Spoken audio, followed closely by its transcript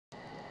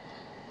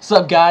What's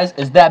up, guys?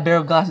 It's That Bear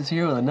with Glasses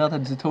here with another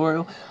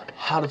tutorial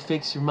how to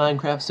fix your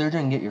Minecraft server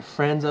and get your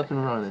friends up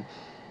and running.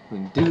 We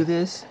can do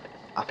this.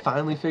 I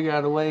finally figured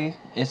out a way.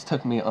 It's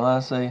took me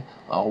honestly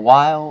a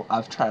while.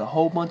 I've tried a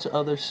whole bunch of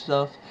other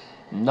stuff.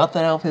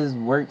 Nothing else has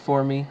worked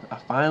for me. I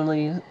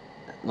finally,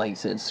 like I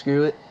said,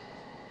 screw it.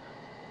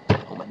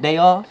 On my day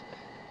off,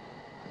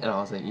 and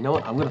I was like, you know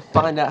what? I'm gonna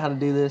find out how to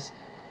do this.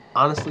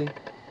 Honestly,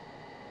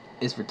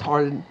 it's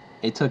retarded.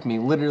 It took me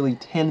literally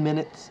 10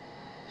 minutes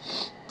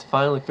to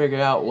finally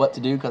figure out what to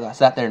do because I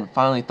sat there and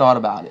finally thought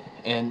about it,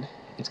 and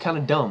it's kind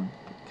of dumb.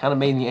 Kind of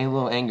made me a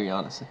little angry,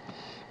 honestly.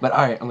 But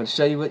alright, I'm going to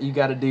show you what you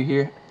got to do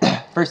here.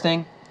 First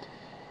thing,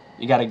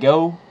 you got to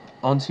go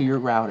onto your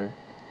router.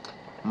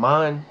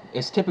 Mine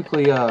is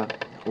typically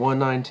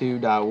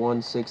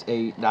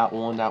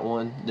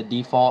 192.168.1.1, the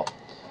default.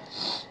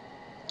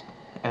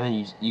 And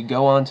then you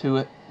go onto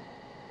it.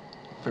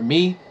 For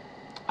me,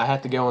 I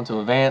have to go onto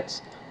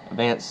advanced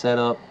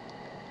setup,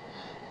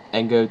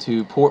 and go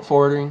to port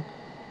forwarding.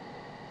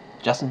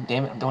 Justin,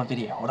 damn it, I'm doing a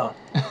video. Hold on.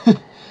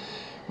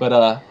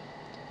 But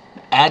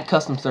add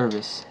custom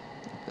service.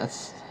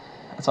 That's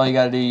all you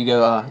gotta do. You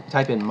go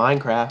type in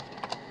Minecraft,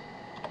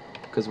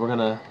 because we're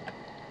gonna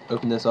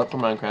open this up for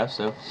Minecraft.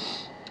 So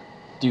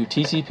do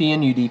TCP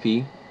and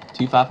UDP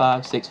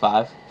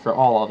 255.65 for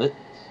all of it.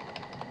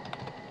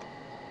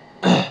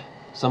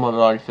 Some of it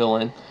already fill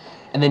in,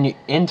 and then your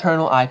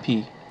internal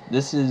IP.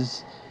 This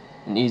is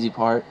an easy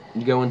part.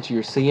 You go into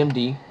your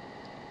CMD.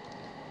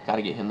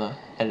 Gotta get him to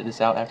edit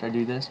this out after I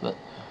do this, but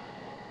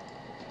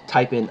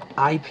type in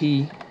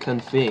IP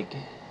config.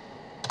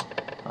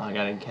 Oh, I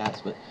got it in caps,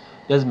 but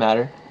doesn't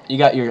matter. You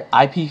got your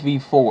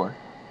IPv4. You're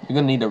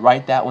gonna need to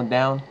write that one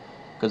down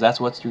because that's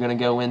what you're gonna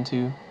go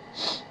into.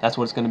 That's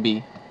what it's gonna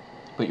be.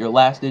 But your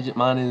last digit,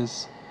 mine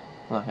is,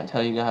 I'm not gonna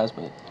tell you guys,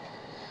 but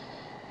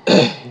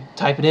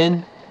type it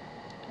in.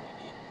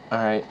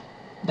 Alright,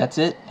 that's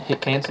it.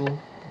 Hit cancel.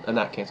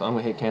 Not cancel, I'm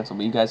gonna hit cancel,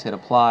 but you guys hit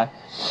apply.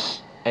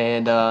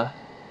 And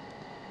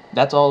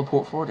that's all the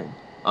port forwarding.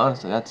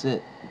 Honestly, that's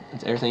it.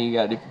 That's everything you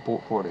gotta do for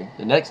port forwarding.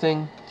 The next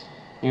thing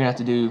you're gonna have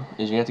to do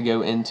is you have to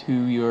go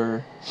into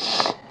your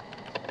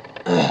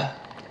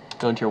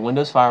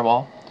Windows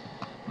firewall.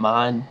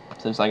 Mine,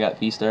 since I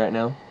got Vista right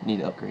now, need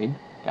to upgrade.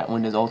 Got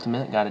Windows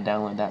Ultimate, gotta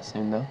download that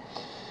soon though.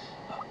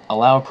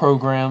 Allow a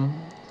program,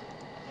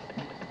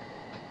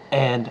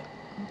 and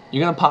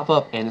you're gonna pop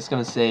up and it's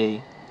gonna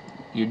say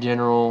your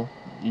general.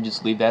 You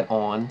just leave that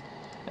on,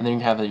 and then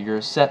you have your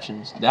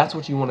exceptions. That's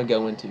what you want to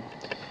go into.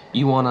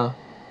 You want to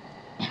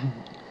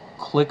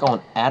click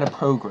on add a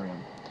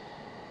program,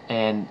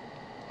 and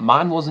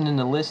mine wasn't in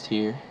the list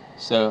here,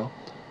 so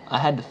I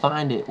had to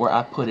find it where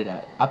I put it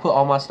at. I put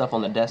all my stuff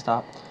on the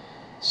desktop,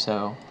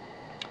 so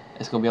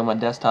it's gonna be on my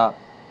desktop.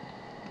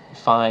 You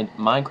find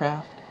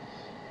Minecraft,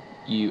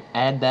 you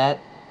add that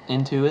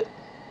into it,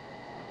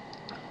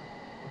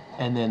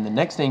 and then the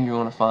next thing you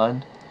want to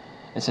find,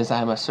 and since I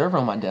have my server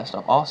on my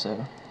desktop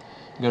also,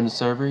 you go into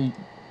server, and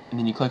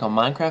then you click on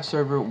Minecraft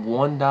server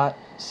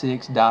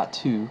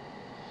 1.6.2.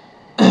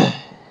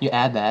 You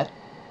add that,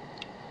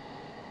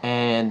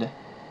 and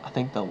I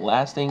think the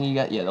last thing you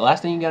got, the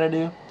last thing you got to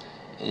do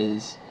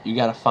is you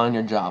got to find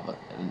your Java.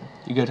 And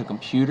you go to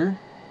computer,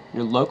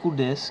 your local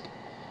disk,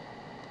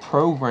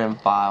 program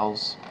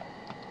files,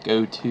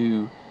 go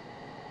to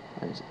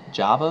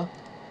Java,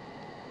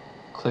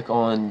 click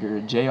on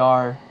your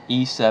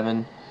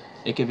JRE7.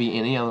 It could be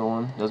any other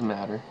one, doesn't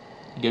matter.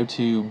 Go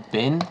to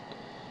bin,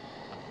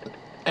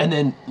 and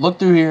then look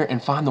through here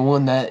and find the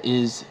one that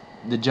is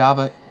the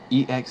Java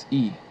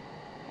EXE.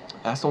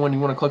 That's the one you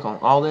want to click on.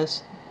 All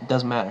this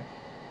doesn't matter,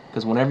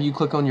 because whenever you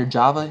click on your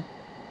Java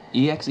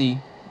EXE,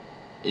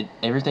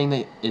 everything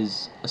that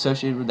is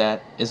associated with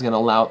that is going to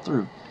allow it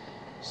through.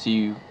 So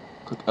you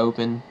click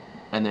open,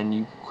 and then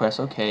you press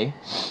OK,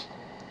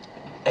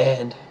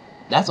 and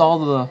that's all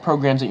the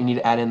programs that you need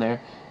to add in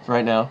there for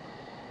right now.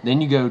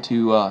 Then you go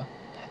to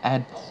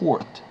add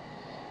port.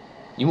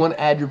 You want to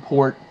add your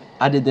port.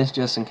 I did this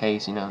just in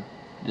case,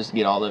 just to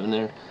get all of it in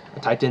there. I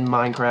typed in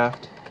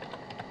Minecraft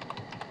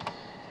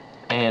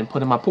and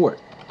put in my port,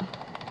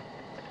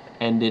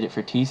 and did it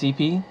for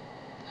TCP,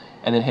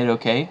 and then hit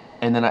OK,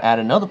 and then I add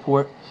another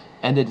port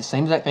and did the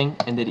same exact thing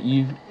and did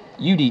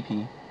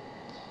UDP,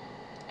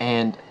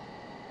 and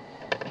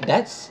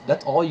that's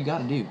all you got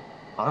to do.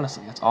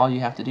 Honestly, that's all you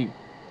have to do.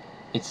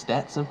 It's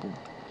that simple.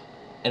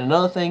 And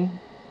another thing,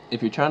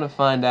 if you're trying to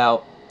find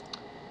out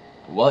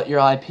what your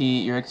IP,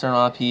 your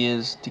external IP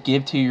is to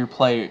give to your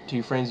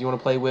friends you want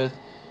to play with,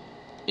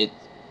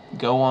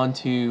 go on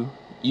to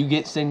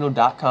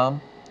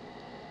yougetsignal.com,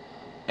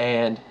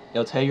 and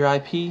it'll tell your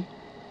IP,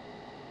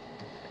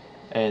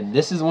 and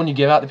this is the one you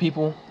give out to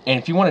people. And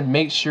if you want to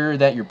make sure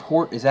that your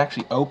port is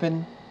actually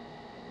open,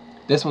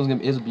 this one's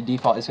gonna be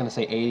default. It's gonna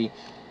say 80,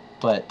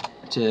 but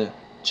to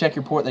check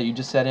your port that you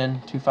just set in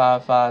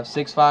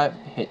 255.65,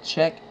 hit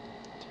check. It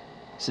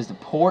says the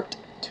port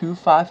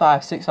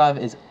 255.65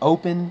 is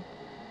open.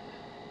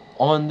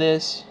 On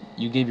this,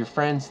 you give your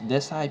friends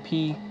this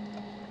IP,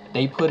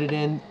 they put it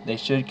in, they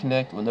should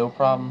connect with no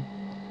problem.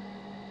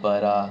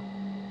 But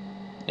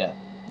yeah,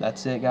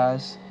 that's it,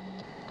 guys.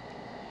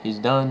 He's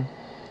done.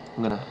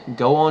 I'm gonna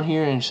go on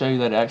here and show you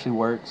that it actually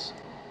works.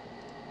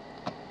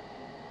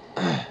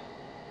 Alright,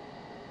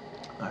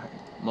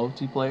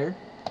 multiplayer,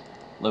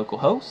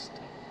 localhost,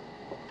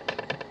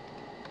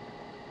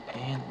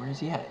 and where's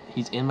he at?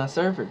 He's in my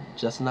server,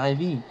 Justin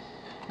IV.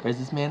 Where's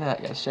this man at?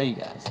 I gotta show you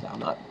guys. I'm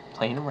not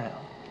playing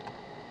around.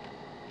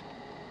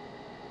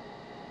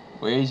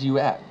 Where is you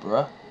at,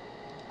 bruh?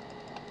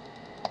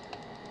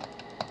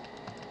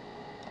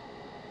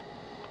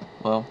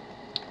 Well,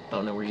 I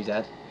don't know where he's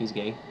at. He's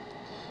gay.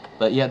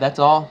 But yeah, that's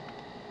all.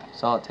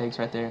 That's all it takes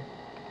right there.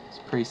 It's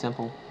pretty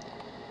simple.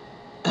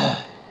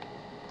 If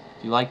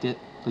you liked it,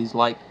 please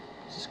like,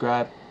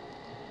 subscribe.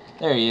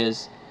 There he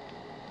is.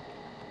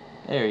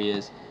 There he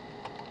is.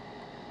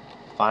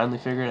 Finally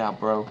figured it out,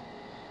 bro.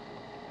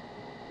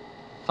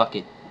 Fuck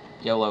it.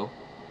 YOLO.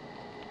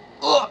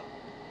 Ugh.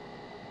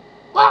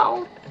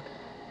 Wow.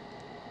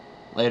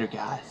 Later,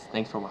 guys.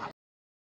 Thanks for watching.